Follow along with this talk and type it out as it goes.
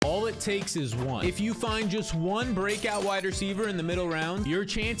All it takes is one. If you find just one breakout wide receiver in the middle round, your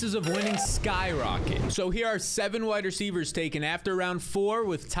chances of winning skyrocket. So here are 7 wide receivers taken after round 4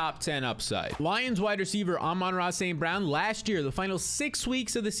 with top 10 upside. Lions wide receiver Amon-Ra St. Brown last year, the final 6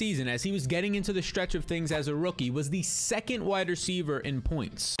 weeks of the season, as he was getting into the stretch of things as a rookie, was the 2nd wide receiver in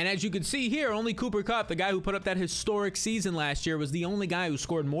points. And as you can see here, only Cooper Kupp, the guy who put up that historic season last year, was the only guy who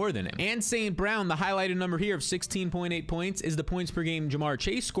scored more than him. And St. Brown, the highlighted number here of 16.8 points, is the points per game Jamar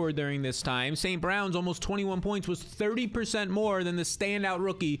Chase scored during this time. St. Brown's almost 21 points was 30% more than the standout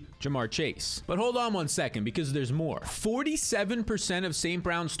rookie Jamar Chase. But hold on one second, because there's more. 47% of St.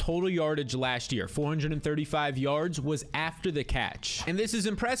 Brown's total yardage last year, 435 yards, was after the catch. And this is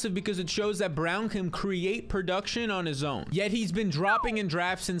impressive because it shows that Brown can create production on his own. Yet he's been dropping in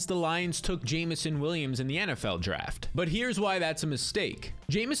drafts since the Lions took Jameson Williams in the NFL draft. But here's why that's a mistake.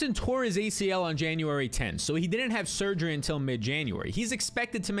 Jameson tore his ACL on January 10th, so he didn't have surgery until mid-January. He's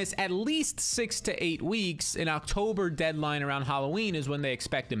expected to miss at least 6 to 8 weeks. An October deadline around Halloween is when they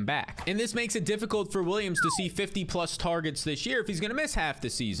expect him back. And this makes it difficult for Williams to see 50+ targets this year if he's going to miss half the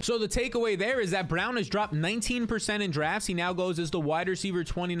season. So the takeaway there is that Brown has dropped 19% in drafts. He now goes as the wide receiver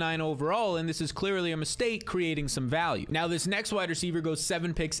 29 overall, and this is clearly a mistake, creating some value. Now this next wide receiver goes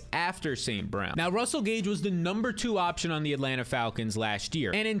 7 picks after St. Brown. Now Russell Gage was the number 2 option on the Atlanta Falcons last year.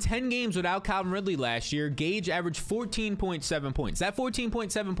 And in 10 games without Calvin Ridley last year, Gage averaged 14.7 points. That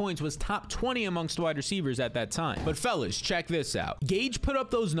 14.7 points was top 20 amongst wide receivers at that time. But fellas, check this out. Gage put up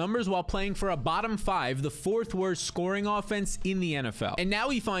those numbers while playing for a bottom 5, the 4th worst scoring offense in the NFL. And now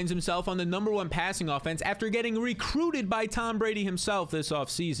he finds himself on the number 1 passing offense after getting recruited by Tom Brady himself this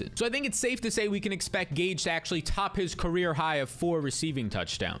offseason. So I think it's safe to say we can expect Gage to actually top his career high of 4 receiving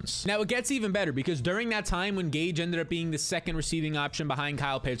touchdowns. Now it gets even better because during that time when Gage ended up being the 2nd receiving option behind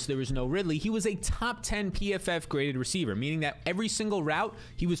Kyle Pitts, there was no Ridley, he was a top 10 PFF graded receiver, meaning that every single route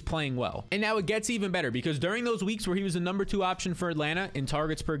he was playing well. And now it gets even better because during those weeks where he was the number 2 option for Atlanta in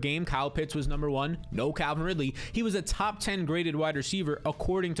targets per game, Kyle Pitts was number 1, no Calvin Ridley, he was a top 10 graded wide receiver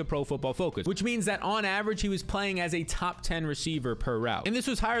according to Pro Football Focus, which means that on average he was playing as a top 10 receiver per route. And this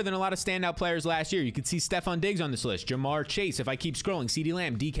was higher than a lot of standout players last year. You could see Stephon Diggs on this list, Jamar Chase, if I keep scrolling, CeeDee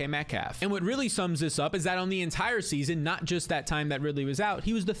Lamb, DK Metcalf. And what really sums this up is that on the entire season, not just that time that Ridley was out,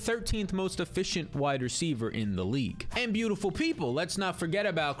 he was the 13th most efficient wide receiver in the league. And beautiful people, let's not forget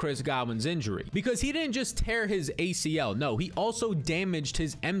about Chris Godwin's injury, because he didn't just tear his ACL, no, he also damaged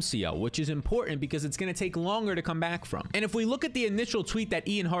his MCL, which is important because it's going to take longer to come back from. And if we look at the initial tweet that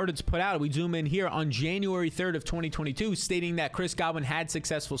Ian Hartitz put out, we zoom in here on January 3rd of 2022, stating that Chris Godwin had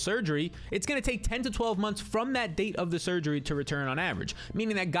successful surgery, it's going to take 10 to 12 months from that date of the surgery to return on average,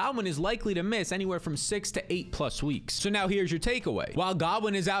 meaning that Godwin is likely to miss anywhere from 6 to 8+ weeks. So now here's your takeaway. While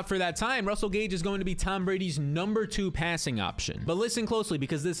Godwin is out for that time, Russell Gage is going to be Tom Brady's number 2 passing option. But listen closely,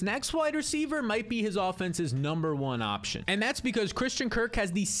 because this next wide receiver might be his offense's number 1 option. And that's because Christian Kirk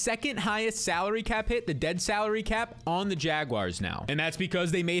has the 2nd highest salary cap hit, the dead salary cap, on the Jaguars now. And that's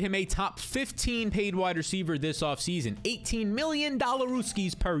because they made him a top 15 paid wide receiver this offseason, $18 million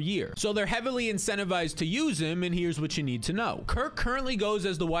Rooskies per year. So they're heavily incentivized to use him, and here's what you need to know. Kirk currently goes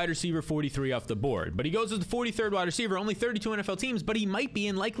as the wide receiver 43 off the board, but he goes as the 43rd wide receiver, only 32 NFL teams, but he might be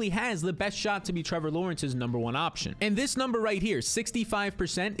and likely has the best shot to be Trevor Lawrence's number 1 option. And this number right here,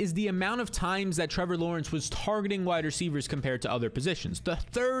 65%, is the amount of times that Trevor Lawrence was targeting wide receivers compared to other positions, the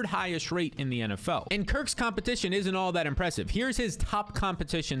 3rd highest rate in the NFL. And Kirk's competition isn't all that impressive. Here's his top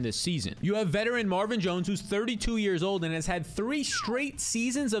competition this season. You have veteran Marvin Jones, who's 32 years old and has had 3 straight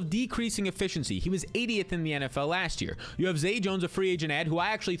seasons of decreasing efficiency. He was 80th in the NFL last year. You have Zay Jones, a free agent ad, who I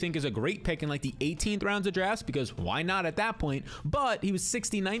actually think is a great pick in like the 18th rounds of drafts, because why not at that point? But he was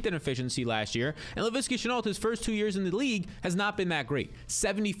 69th in efficiency last year, and Laviska Shenault, his first 2 years in the league, has not been that great.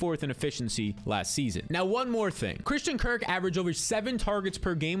 74th in efficiency last season. Now, one more thing. Christian Kirk averaged over 7 targets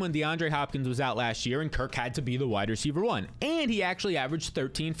per game when DeAndre Hopkins was out last year, and Kirk had to be the wide receiver 1. And he actually averaged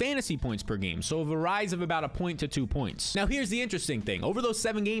 13 fantasy points per game, so a rise of about a point to 2 points. Now, here's the interesting thing. Over those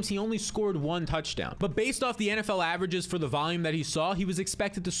 7 games, he only scored 1 touchdown. But based off the NFL averages for the volume that he saw, he was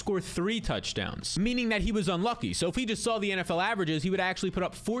expected to score 3 touchdowns, meaning that he was unlucky. So if he just saw the NFL averages, he would actually put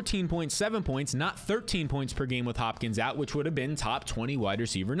up 14.7 points, not 13 points per game with Hopkins out, which would have been top 20 wide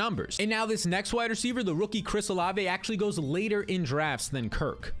receiver numbers. And now this next wide receiver, the rookie Chris Olave, actually goes later in drafts than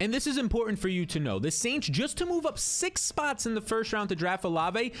Kirk. And this is important for you to know. The Saints, just to move up 6 spots in the first round to draft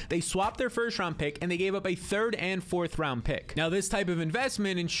Olave, they swapped their first round pick and they gave up a 3rd and 4th round pick. Now this type of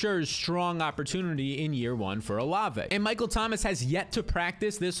investment ensures strong opportunity in year 1 for Olave. And Michael Thomas has yet to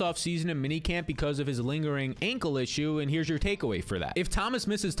practice this offseason in minicamp because of his lingering ankle issue, and here's your takeaway for that. If Thomas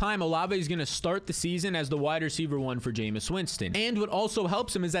misses time, Olave is going to start the season as the wide receiver 1 for Jameis Winston. And And what also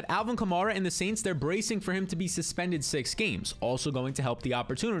helps him is that Alvin Kamara and the Saints, they're bracing for him to be suspended 6 games, also going to help the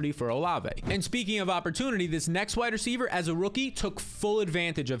opportunity for Olave. And speaking of opportunity, this next wide receiver as a rookie took full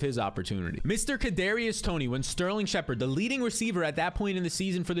advantage of his opportunity. Mr. Kadarius Toney, when Sterling Shepard, the leading receiver at that point in the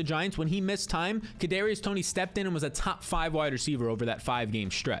season for the Giants, when he missed time, Kadarius Toney stepped in and was a top 5 wide receiver over that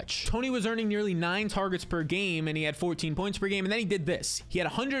 5-game stretch. Toney was earning nearly 9 targets per game, and he had 14 points per game, and then he did this. He had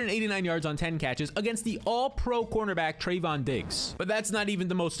 189 yards on 10 catches against the all-pro cornerback Trayvon Diggs. But that's not even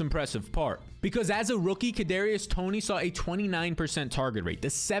the most impressive part, because as a rookie, Kadarius Toney saw a 29% target rate, the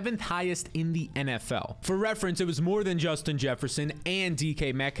 7th highest in the NFL. For reference, it was more than Justin Jefferson and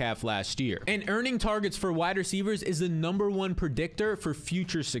DK Metcalf last year. And earning targets for wide receivers is the #1 predictor for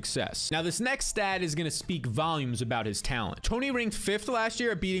future success. Now, this next stat is going to speak volumes about his talent. Toney ranked 5th last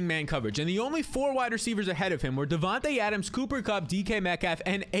year at beating man coverage, and the only 4 wide receivers ahead of him were Devontae Adams, Cooper Kupp, DK Metcalf,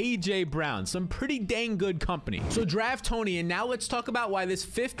 and AJ Brown. Some pretty dang good company. So draft Toney, and now let's talk about why this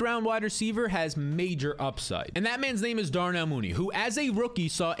 5th-round wide receiver has major upside. And that man's name is Darnell Mooney, who as a rookie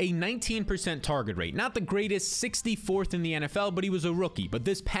saw a 19% target rate. Not the greatest, 64th in the NFL, but he was a rookie. But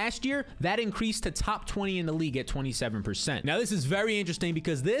this past year, that increased to top 20 in the league at 27%. Now, this is very interesting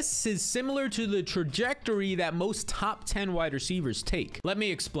because this is similar to the trajectory that most top 10 wide receivers take. Let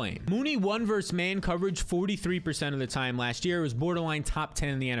me explain. Mooney won versus man coverage 43% of the time last year. It was borderline top 10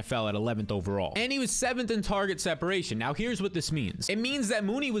 in the NFL at 11th overall. And he was 7th in target separation. Now, here's what this means. It means that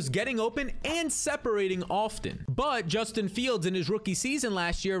Mooney was getting open and separating often. But Justin Fields in his rookie season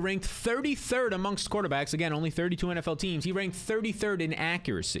last year ranked 33rd amongst quarterbacks. Again, only 32 NFL teams. He ranked 33rd in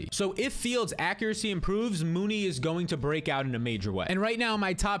accuracy. So if Fields' accuracy improves, Mooney is going to break out in a major way. And right now,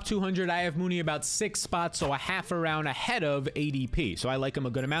 my top 200, I have Mooney about 6 spots, so a half a round ahead of ADP. So I like him a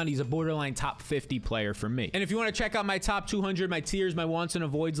good amount. He's a borderline top 50 player for me. And if you want to check out my top 200, my tiers, my wants and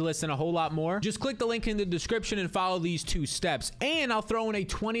avoids list, and a whole lot more, just click the link in the description and follow these 2 steps. And I'll throw in a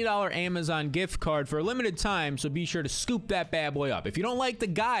 $20 Amazon gift card for a limited time, so be sure to scoop that bad boy up. If you don't like the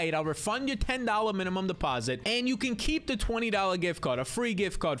guide, I'll refund your $10 minimum deposit, and you can keep the $20 gift card, a free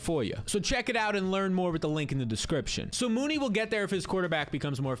gift card for you. So check it out and learn more with the link in the description. So Mooney will get there if his quarterback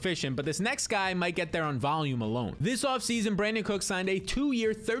becomes more efficient, but this next guy might get there on volume alone. This offseason, Brandon Cooks signed a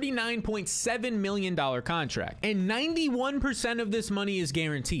 2-year, $39.7 million contract, and 91% of this money is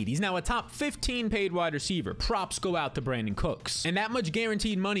guaranteed. He's now a top 15 paid wide receiver. Props go out to Brandon Cooks. And that much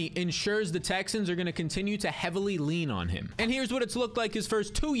guaranteed money ensures the Texans are going to continue to heavily lean on him. And here's what it's looked like his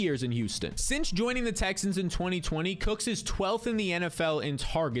first 2 years in Houston. Since joining the Texans in 2020, Cooks is 12th in the NFL in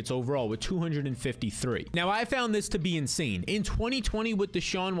targets overall with 253. Now, I found this to be insane. In 2020 with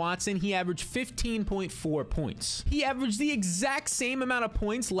Deshaun Watson, he averaged 15.4 points. He averaged the exact same amount of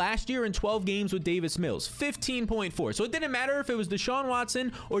points last year in 12 games with Davis Mills, 15.4. So it didn't matter if it was Deshaun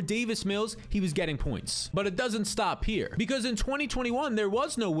Watson or Davis Mills, he was getting points. But it doesn't stop here, because in 2021, there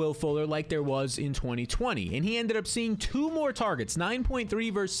was no Will Fuller like there was in 2020, and he ended up seeing 2 more targets,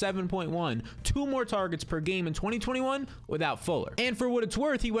 9.3 versus 7.1, 2 more targets per game in 2021 without Fuller. And for what it's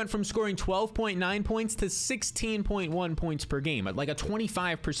worth, he went from scoring 12.9 points to 16.1 points per game, at like a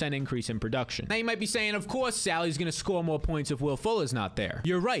 25% increase in production. Now you might be saying, of course, Sally's going to score more points if Will Fuller's not there.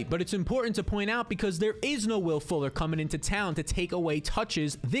 You're right, but it's important to point out because there is no Will Fuller coming into town to take away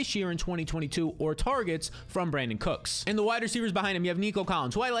touches this year in 2022 or targets from Brandon Cooks. And the wide receivers behind him, you have Nico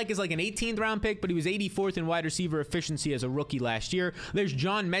Collins, who I like as like an 18th round pick, but he was 84th in wide receiver efficiency as a rookie last year. There's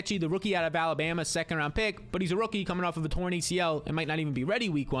John Mechie, the rookie out of Alabama, 2nd round pick, but he's a rookie coming off of a torn ACL and might not even be ready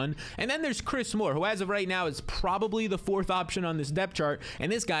week 1. And then there's Chris Moore, who as of right now is probably the 4th option on this depth chart,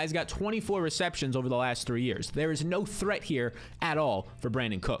 and this guy's got 24 receptions over the last 3 years. There is no threat here at all for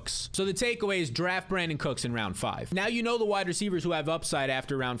Brandon Cooks. So the takeaway is draft Brandon Cooks in round 5. Now you know the wide receivers who have upside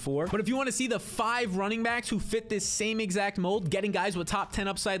after round 4, but if you want to see the 5 running backs who fit this same exact mold, getting guys with top 10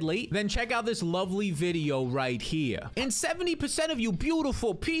 upside late, then check out this lovely video right here. And 70% of you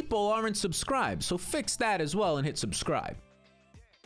beautiful people aren't subscribed, so fix that as well and hit subscribe.